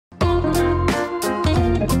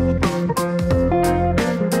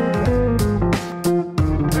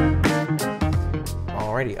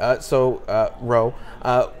Ro,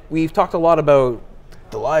 we've talked a lot about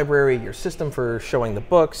the library, your system for showing the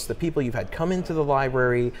books, the people you've had come into the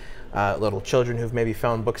library, little children who've maybe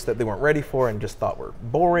found books that they weren't ready for and just thought were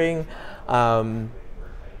boring. And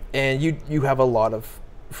you have a lot of,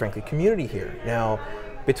 frankly, community here. Now,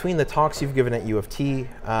 between the talks you've given at U of T,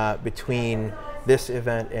 between this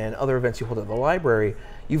event and other events you hold at the library,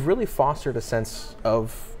 you've really fostered a sense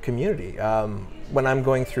of community. When I'm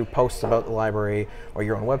going through posts about the library or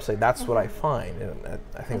your own website, that's what I find. And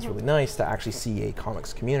I think it's really nice to actually see a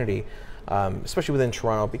comics community, especially within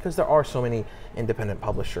Toronto, because there are so many independent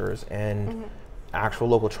publishers and actual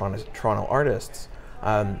local Toronto artists.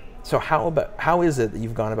 So how is it that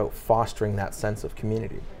you've gone about fostering that sense of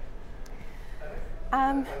community?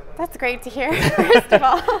 That's great to hear, first of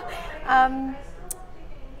all.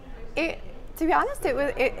 To be honest,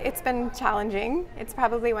 it's been challenging. It's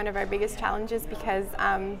probably one of our biggest challenges because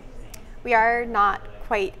we are not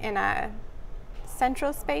quite in a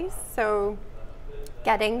central space, so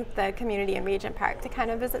getting the community in Regent Park to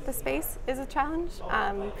kind of visit the space is a challenge.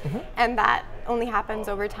 And that only happens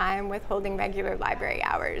over time with holding regular library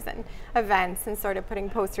hours and events and sort of putting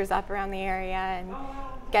posters up around the area and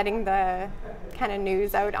getting the kind of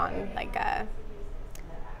news out on like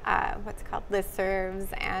what's it called, listservs,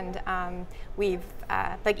 and we've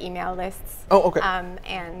like email lists. Oh, okay.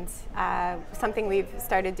 And something we've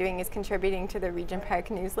started doing is contributing to the Regent Park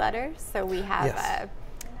newsletter. So we have a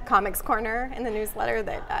comics corner in the newsletter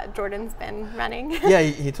that Jordan's been running. Yeah,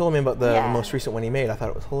 he told me about the most recent one he made. I thought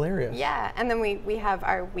it was hilarious. Yeah, and then we have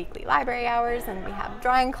our weekly library hours, and we have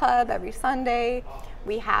drawing club every Sunday.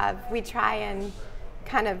 We try and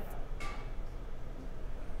kind of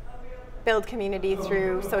build community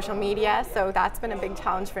through social media, so that's been a big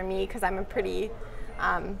challenge for me because I'm a pretty,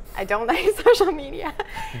 I don't like social media,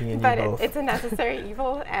 but it's a necessary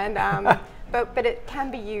evil, and but it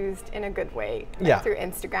can be used in a good way, like through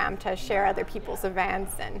Instagram, to share other people's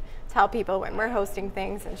events and tell people when we're hosting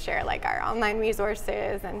things and share like our online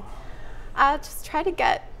resources, and just try to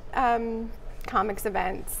get comics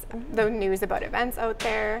events, the news about events out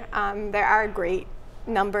there. There are a great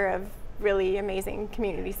number of really amazing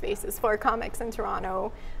community spaces for comics in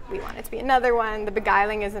Toronto. We want it to be another one. The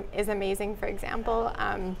Beguiling is amazing, for example.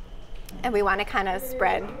 And we want to kind of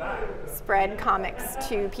spread comics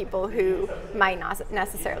to people who might not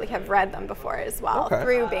necessarily have read them before as well,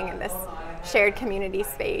 through being in this shared community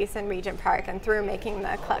space in Regent Park and through making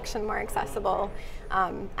the collection more accessible.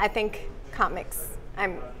 I think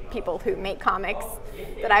people who make comics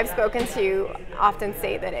that I've spoken to often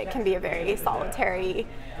say that it can be a very solitary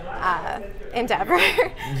endeavor.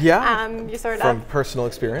 Yeah, you sort of, from personal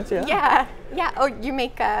experience, yeah. Oh, you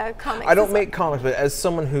make comics? I don't make comics, but as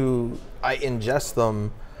someone who I ingest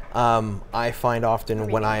them, I find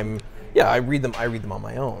often when I read them on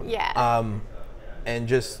my own. Yeah. And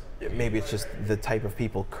just, maybe it's just the type of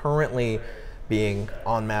people currently being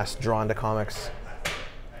en masse drawn to comics.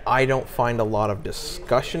 I don't find a lot of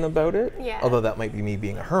discussion about it, although that might be me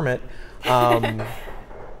being a hermit.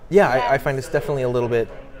 I find it's definitely a little bit,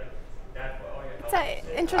 it's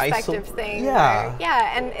an introspective thing.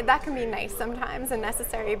 And that can be nice sometimes and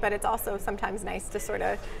necessary, but it's also sometimes nice to sort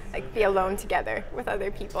of like be alone together with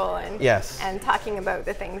other people and and talking about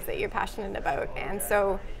the things that you're passionate about. And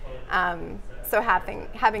so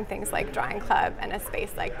having things like drawing club and a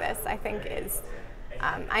space like this, I think is,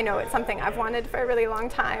 I know it's something I've wanted for a really long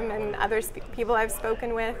time, and other people I've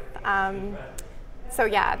spoken with. So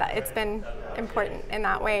yeah, it's been important in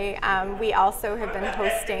that way. We also have been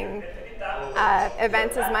hosting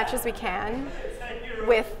events as much as we can.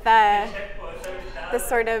 With the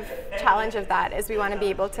sort of challenge of that is we want to be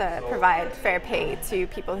able to provide fair pay to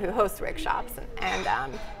people who host workshops and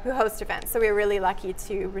who host events. So we were really lucky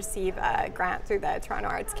to receive a grant through the Toronto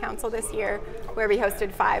Arts Council this year, where we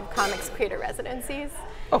hosted 5 comics creator residencies.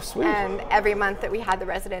 Oh, sweet. And every month that we had the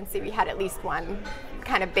residency, we had at least one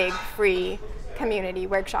kind of big free community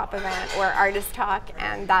workshop event or artist talk,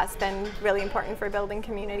 and that's been really important for building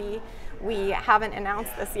community. We haven't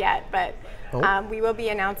announced this yet, but we will be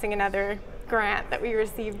announcing another grant that we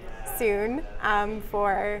received soon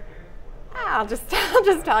for, I'll just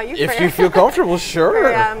tell you. If you feel comfortable,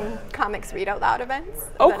 sure. For comics read out loud events.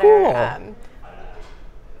 Oh, cool.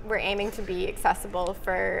 We're aiming to be accessible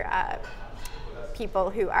for people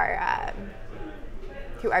who are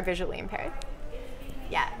visually impaired.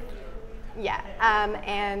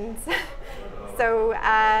 And so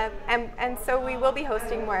so we will be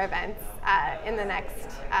hosting more events in the next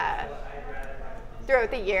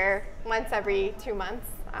throughout the year, once every 2 months,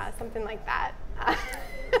 something like that. I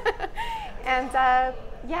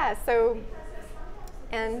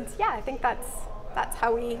think that's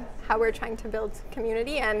how we're trying to build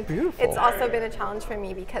community. And Beautiful. It's also been a challenge for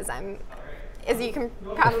me because as you can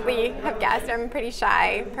probably have guessed, I'm a pretty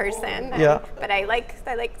shy person. Yeah. But I like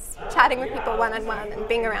chatting with people one-on-one and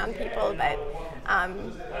being around people. But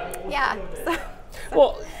yeah.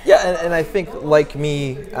 Well, yeah, and I think like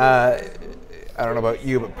me, I don't know about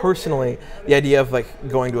you, but personally, the idea of like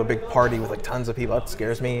going to a big party with like tons of people, that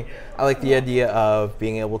scares me. I like the idea of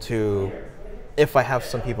being able to, if I have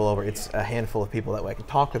some people over, it's a handful of people, that way I can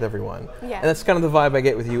talk with everyone. Yeah. And that's kind of the vibe I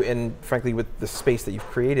get with you, and frankly with the space that you've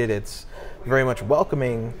created, it's very much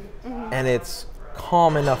welcoming, and it's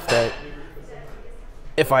calm enough that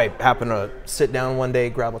if I happen to sit down one day,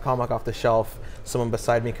 grab a comic off the shelf, someone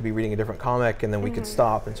beside me could be reading a different comic, and then we could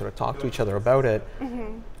stop and sort of talk to each other about it.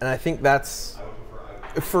 And I think that's,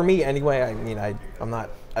 for me anyway, I mean, I'm not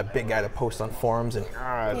a big guy to post on forums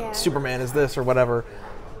and Superman is this or whatever.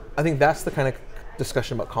 I think that's the kind of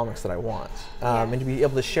discussion about comics that I want. And to be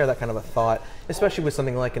able to share that kind of a thought, especially with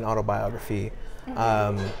something like an autobiography,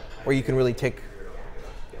 where you can really take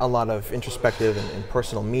a lot of introspective and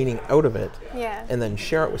personal meaning out of it, and then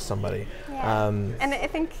share it with somebody. And I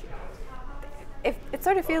think it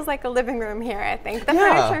sort of feels like a living room here. I think the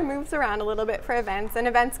furniture moves around a little bit for events, and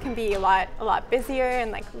events can be a lot busier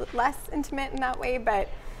and like less intimate in that way. But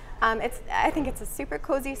I think it's a super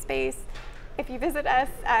cozy space. If you visit us,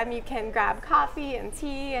 you can grab coffee and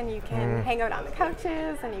tea, and you can hang out on the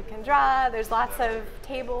couches, and you can draw. There's lots of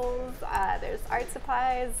tables. There's art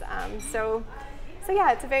supplies. So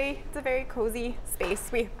yeah, it's a very cozy space.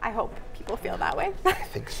 I hope people feel that way. I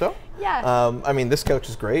think so. Yeah. I mean, this couch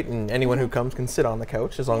is great, and anyone who comes can sit on the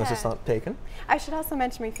couch as long as it's not taken. I should also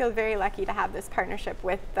mention we feel very lucky to have this partnership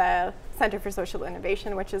with the Center for Social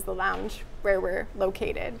Innovation, which is the lounge where we're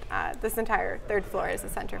located. This entire third floor is the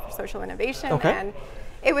Center for Social Innovation, and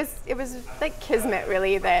it was like kismet,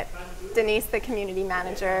 really, that Denise, the community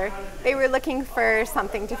manager, they were looking for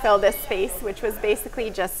something to fill this space, which was basically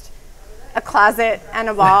just a closet and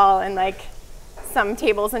a wall and like some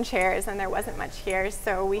tables and chairs, and there wasn't much here,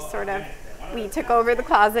 so we took over the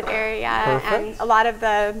closet area. And a lot of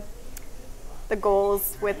the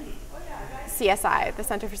goals with CSI, the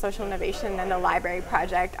Center for Social Innovation, and the library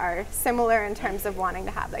project are similar in terms of wanting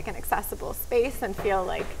to have like an accessible space and feel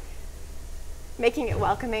like making it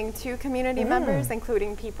welcoming to community members,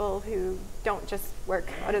 including people who don't just work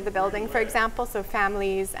out of the building, for example, so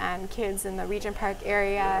families and kids in the Regent Park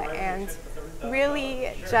area, and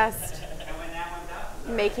really just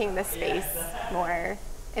making the space more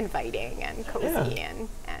inviting and cozy and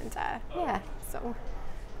so.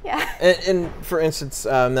 Yeah. And for instance,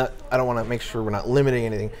 I don't want to make sure we're not limiting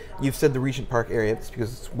anything. You've said the Regent Park area, it's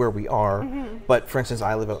because it's where we are. But for instance,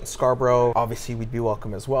 I live out in Scarborough. Obviously, we'd be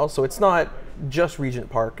welcome as well. So it's not just Regent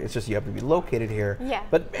Park. It's just you have to be located here. Yeah.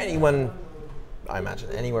 But anyone, I imagine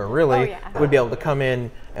anywhere really, would be able to come in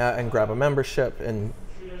and grab a membership and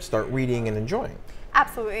start reading and enjoying.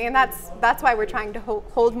 Absolutely, and that's why we're trying to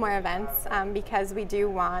hold more events, because we do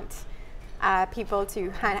want people to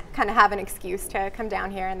kind of have an excuse to come down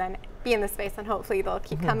here and then be in the space, and hopefully they'll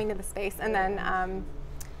keep coming to the space. And then, I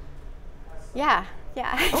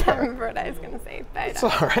can't remember what I was going to say, but it's all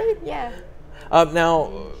right. Yeah.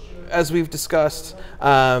 Now, as we've discussed,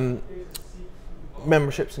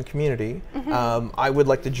 memberships and community, I would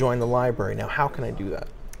like to join the library. Now, how can I do that?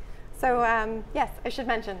 So yes, I should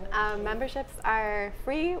mention, memberships are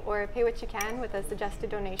free or pay what you can with a suggested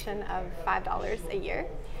donation of $5 a year.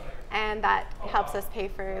 And that helps us pay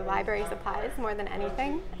for library supplies more than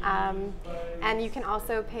anything. And you can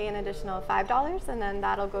also pay an additional $5, and then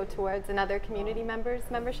that'll go towards another community member's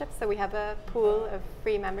membership. So we have a pool of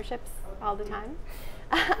free memberships all the time.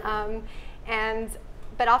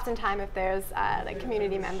 But oftentimes, if there's like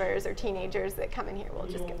community members or teenagers that come in here, we'll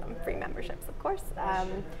just give them free memberships, of course.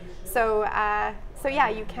 So yeah,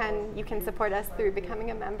 you can support us through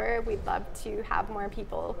becoming a member. We'd love to have more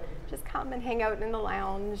people just come and hang out in the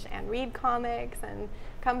lounge and read comics and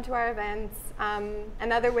come to our events.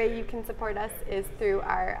 Another way you can support us is through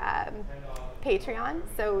our Patreon.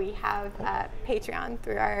 So we have Patreon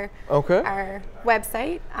through our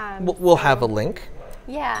website. We'll have a link.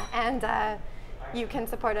 Yeah, and you can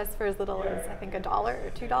support us for as little as, I think, $1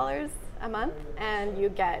 or $2 a month, and you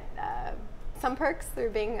get some perks through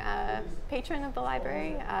being a patron of the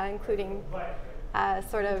library, including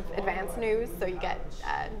sort of advance news. So you get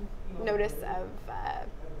notice of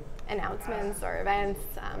announcements or events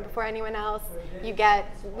before anyone else.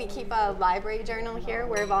 We keep a library journal here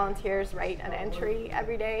where volunteers write an entry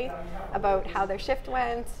every day about how their shift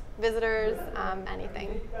went, visitors,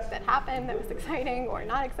 anything that happened that was exciting or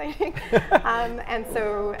not exciting. And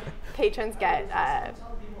so patrons get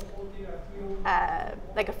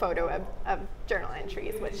like a photo of journal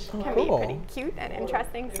entries, which can be pretty cute and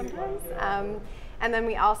interesting sometimes. And then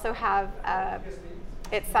we also have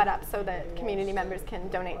it set up so that community members can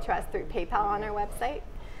donate to us through PayPal on our website.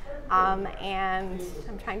 And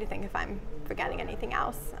I'm trying to think if I'm forgetting anything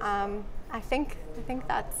else. I think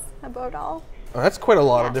that's about all. Oh, that's quite a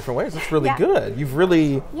lot of different ways. That's really good. You've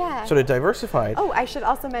really sort of diversified. Oh, I should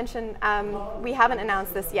also mention, we haven't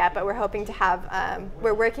announced this yet, but we're hoping to have,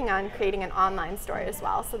 we're working on creating an online store as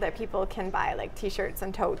well, so that people can buy like t-shirts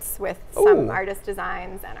and totes with some artist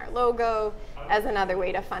designs and our logo as another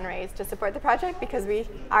way to fundraise to support the project, because we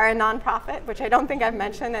are a nonprofit, which I don't think I've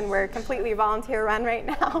mentioned, and we're completely volunteer run right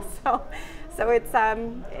now. So it's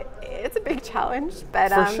a big challenge,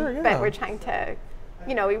 but but we're trying to,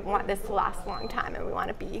 you know, we want this to last a long time, and we want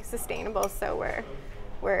to be sustainable. So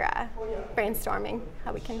we're brainstorming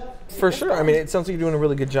how we can. For sure. I mean, it sounds like you're doing a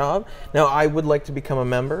really good job. Now, I would like to become a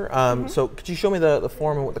member. So could you show me the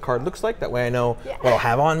form and what the card looks like? That way I know what I'll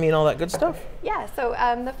have on me and all that good stuff. Yeah. So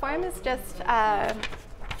the form is just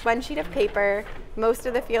one sheet of paper. Most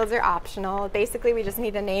of the fields are optional. Basically, we just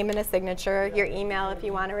need a name and a signature, your email if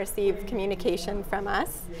you want to receive communication from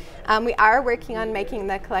us. We are working on making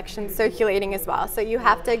the collection circulating as well. So you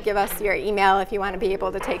have to give us your email if you want to be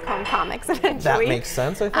able to take home comics eventually. That makes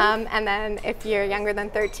sense, I think. And then if you're younger than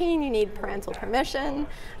 13, you need parental permission.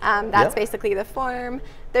 That's basically the form.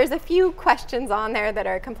 There's a few questions on there that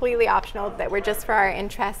are completely optional that were just for our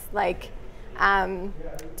interests, like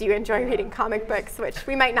do you enjoy reading comic books, which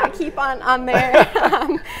we might not keep on there.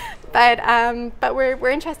 But we're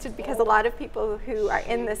interested because a lot of people who are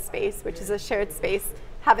in this space, which is a shared space,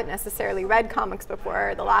 haven't necessarily read comics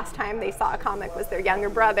before. The last time they saw a comic was their younger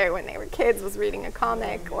brother when they were kids was reading a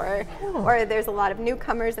comic, or there's a lot of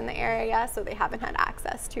newcomers in the area, so they haven't had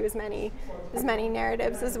access to as many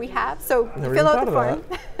narratives as we have. So fill out the form.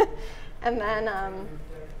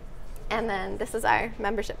 And then this is our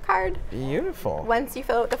membership card. Beautiful. Once you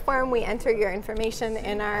fill out the form, we enter your information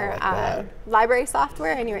in our library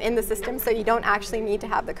software, and you're in the system, so you don't actually need to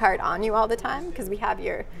have the card on you all the time, because we have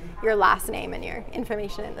your last name and your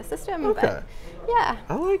information in the system. Okay. But, yeah.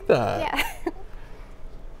 I like that. Yeah.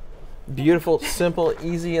 Beautiful, simple,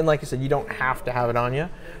 easy, and like you said, you don't have to have it on you.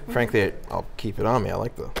 Frankly, I'll keep it on me. I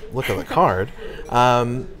like the look of the card.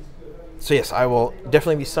 So yes, I will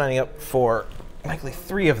definitely be signing up for likely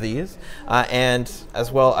 3 of these, and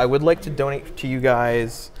as well I would like to donate to you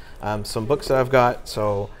guys some books that I've got.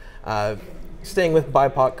 So staying with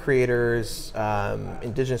BIPOC creators,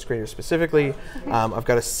 Indigenous creators specifically, I've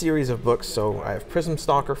got a series of books. So I have Prism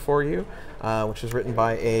Stalker for you, which is written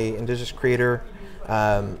by a Indigenous creator,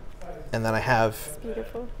 and then I have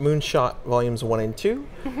Moonshot Volumes 1 and 2,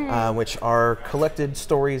 which are collected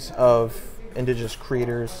stories of Indigenous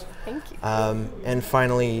creators. Thank you. And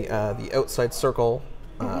finally, The Outside Circle,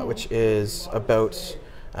 which is about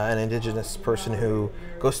an Indigenous person who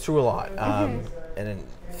goes through a lot, and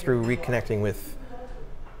through reconnecting with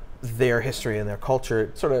their history and their culture,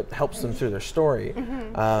 it sort of helps them through their story.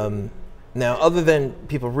 Now, other than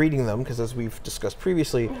people reading them, because as we've discussed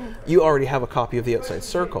previously, you already have a copy of The Outside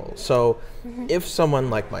Circle. So if someone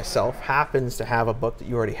like myself happens to have a book that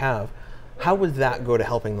you already have, how would that go to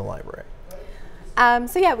helping the library?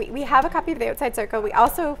 So yeah, we have a copy of The Outside Circle. We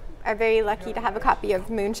also are very lucky to have a copy of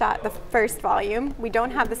Moonshot, the first volume. We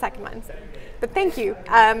don't have the second one, but thank you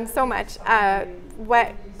so much.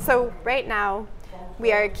 So right now,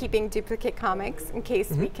 we are keeping duplicate comics in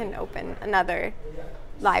case we can open another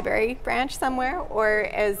library branch somewhere, or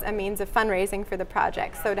as a means of fundraising for the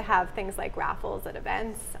project. So to have things like raffles at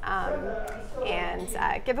events and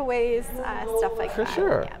giveaways, stuff like that. For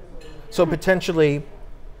sure. Yeah. So potentially,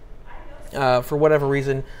 for whatever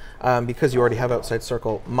reason, because you already have Outside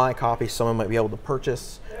Circle, my copy someone might be able to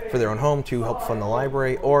purchase for their own home to help fund the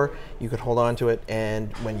library, or you could hold on to it,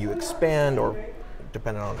 and when you expand, or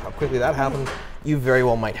depending on how quickly that happens, you very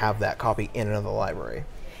well might have that copy in another library.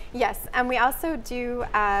 Yes, and we also do,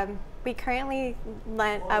 we currently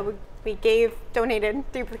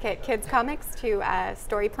donated duplicate kids comics to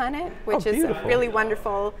Story Planet, which is a really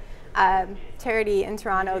wonderful charity in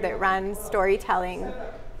Toronto that runs storytelling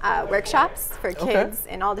workshops for kids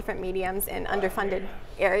in all different mediums in underfunded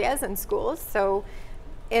areas and schools. So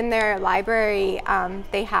in their library,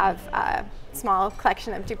 they have a small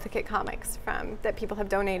collection of duplicate comics that people have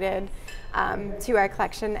donated to our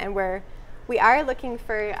collection, and we are looking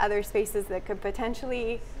for other spaces that could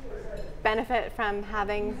potentially benefit from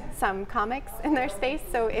having some comics in their space.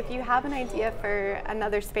 So if you have an idea for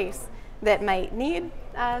another space that might need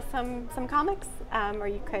some comics, or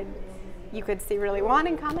you could see really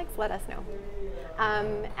wanting comics, let us know.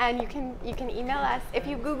 And you can email us. If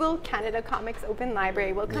you Google Canada Comics Open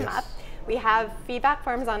Library, we'll come up. We have feedback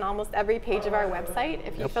forms on almost every page of our website.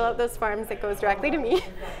 If you fill out those forms, it goes directly to me.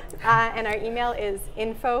 And our email is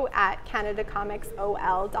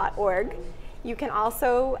info@canadacomicsol.org. You can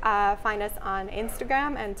also find us on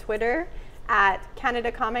Instagram and Twitter at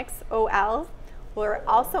Canada Comics OL. We're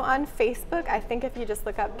also on Facebook. I think if you just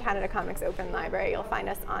look up Canada Comics Open Library, you'll find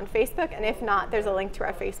us on Facebook. And if not, there's a link to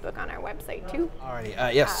our Facebook on our website too.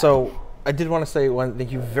 Alrighty. Yes. So I did want to say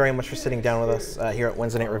thank you very much for sitting down with us here at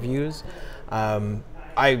Wednesday Night Reviews.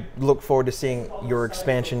 I look forward to seeing your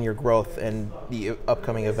expansion, your growth, and the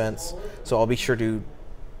upcoming events. So I'll be sure to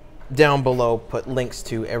down below put links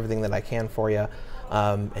to everything that I can for you.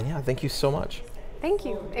 And yeah, thank you so much. Thank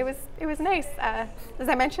you. It was nice. As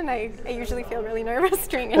I mentioned, I usually feel really nervous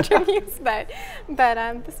during interviews, but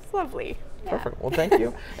this is lovely. Yeah. Perfect. Well, thank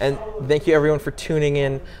you. And thank you everyone for tuning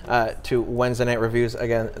in to Wednesday Night Reviews.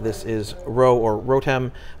 Again, this is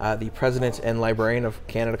Rotem, the president and librarian of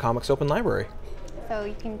Canada Comics Open Library. So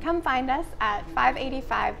you can come find us at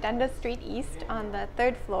 585 Dundas Street East on the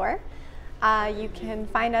 3rd floor. You can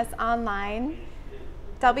find us online,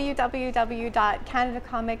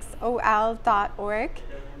 www.canadacomicsol.org.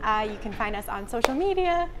 You can find us on social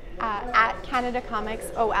media at Canada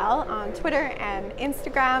Comics OL on Twitter and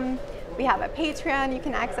Instagram. We have a Patreon you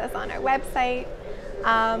can access on our website.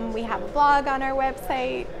 We have a blog on our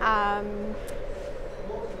website.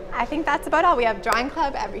 I think that's about all. We have Drawing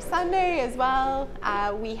Club every Sunday as well.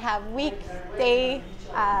 We have weekday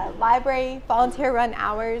library volunteer run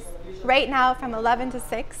hours right now from 11 to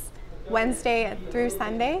 6. Wednesday through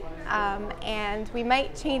Sunday, and we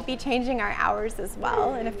might be changing our hours as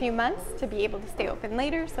well in a few months to be able to stay open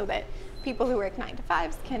later so that people who work 9 to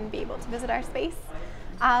 5s can be able to visit our space.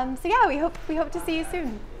 So yeah, we hope to see you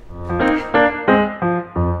soon.